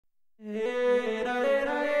Strawberry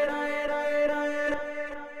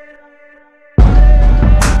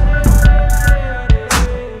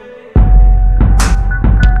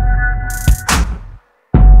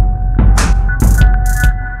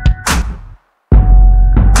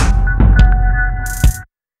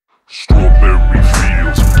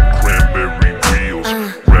fields, cranberry wheels,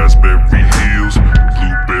 raspberry hills,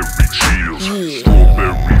 blueberry chills.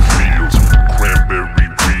 Strawberry fields, cranberry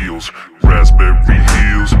wheels, raspberry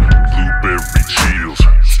hills, blueberry chills.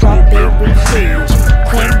 Strawberry fields,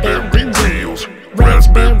 cranberry wheels,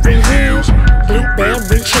 raspberry hills,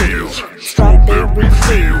 blueberry chills. Strawberry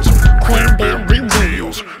fields, cranberry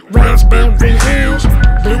wheels, raspberry hills,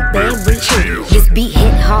 blueberry chills. This beat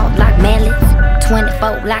hit hard like mallets,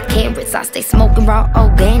 24 like carrots. I stay smoking raw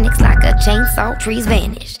organics like a chainsaw, trees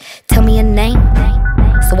vanish. Tell me a name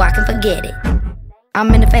so I can forget it.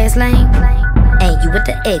 I'm in the fast lane and you at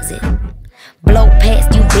the exit. Blow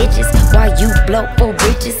past you bitches while you blow for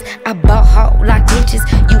riches. I ball hard like bitches,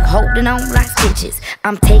 you holding on like stitches.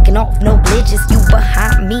 I'm taking off, no glitches, you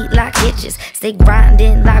behind me like hitches. Stay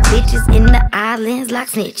grinding like bitches in the islands like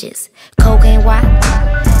snitches. Cocaine white,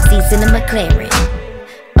 seats in the McLaren.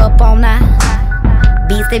 Up all night,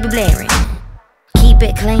 beats they be blaring. Keep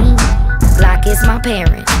it clean, like it's my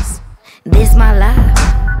parents. This my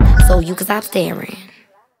life, so you can stop staring.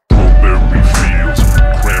 Strawberry fields,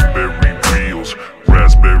 cranberry wheels,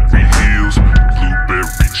 raspberry hills,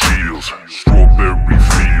 blueberry chills. Strawberry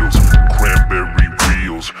fields, cranberry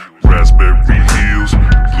wheels, raspberry hills,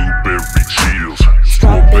 blueberry chills.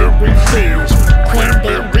 Strawberry fields,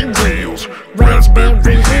 cranberry wheels,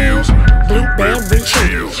 raspberry hills, blueberry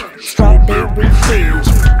chills. Strawberry fields,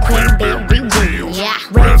 cranberry wheels,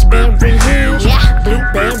 raspberry hills,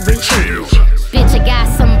 blueberry chills. Bitch, I got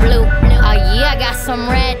some blue. Oh yeah, I got some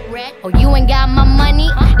red. Oh, you ain't got my money?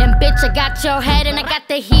 Then bitch, I got your head and I got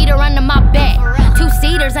the heater under my bed.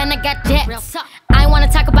 2-seaters and I got jets. I ain't wanna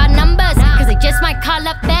talk about numbers, cause they just might call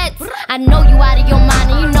up feds. I know you out of your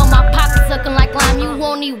mind and you know my pockets looking like lime. You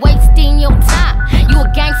only wasting your time. You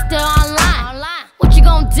a gangster online. What you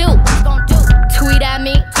gonna do? Tweet at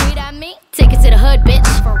me. Take it to the hood, bitch.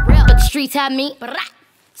 But the streets have me.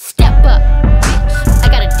 Step up. I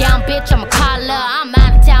got a down bitch, I'm a collar. I'm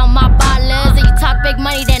out of town, my ballers. And you talk big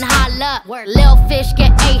money, then holla. Lil fish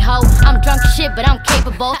get a-ho. I'm drunk as shit, but I'm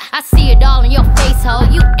capable. I see it all in your face, ho.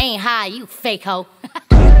 You ain't high, you fake ho.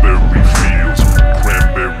 Strawberry fields,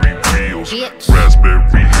 cranberry wheels,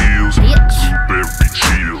 raspberry hills, blueberry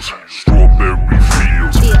chills. Strawberry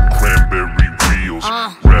fields, cranberry wheels,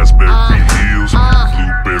 raspberry hills,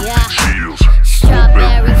 blueberry chills.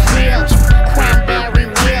 Strawberry fields, cranberry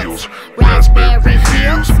wheels, raspberry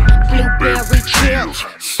hills, blueberry chills.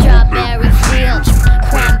 Strawberry fields,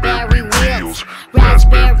 cranberry wheels,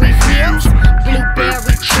 raspberry hills,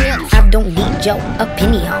 blueberry chills. I don't need your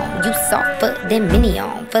opinion, you softer than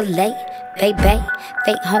minion. Filet, baby,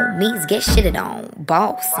 fake homies get shitted on.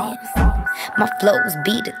 Bossing, my flows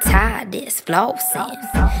be the tightest. Flossing,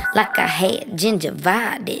 like I had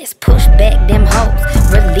gingivitis. Push back them hoes,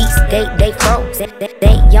 release they froze.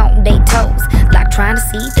 They on they toes, like trying to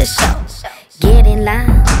see the show. Get in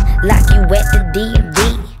line, like you at the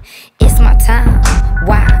DMV. It's my time,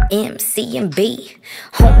 YMCMB.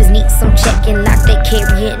 Homies need some checking, like they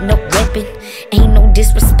carrying no weapon. Ain't no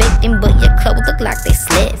disrespecting, but your clothes look like they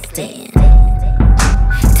slept in.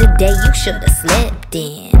 Today you should've slept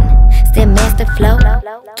in. Still master flow,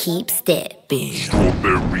 keep stepping.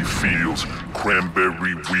 Strawberry fields,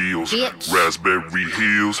 cranberry wheels, raspberry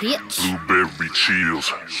hills, blueberry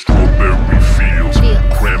chills. Strawberry fields,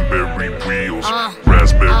 cranberry wheels,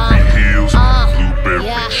 raspberry hills,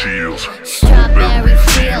 blueberry chills. Strawberry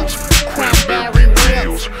fields, cranberry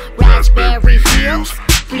wheels, raspberry hills,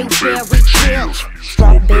 blueberry chills.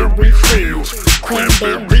 Strawberry fields,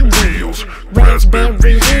 cranberry wheels,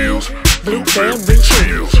 raspberry hills, blueberry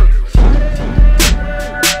chills.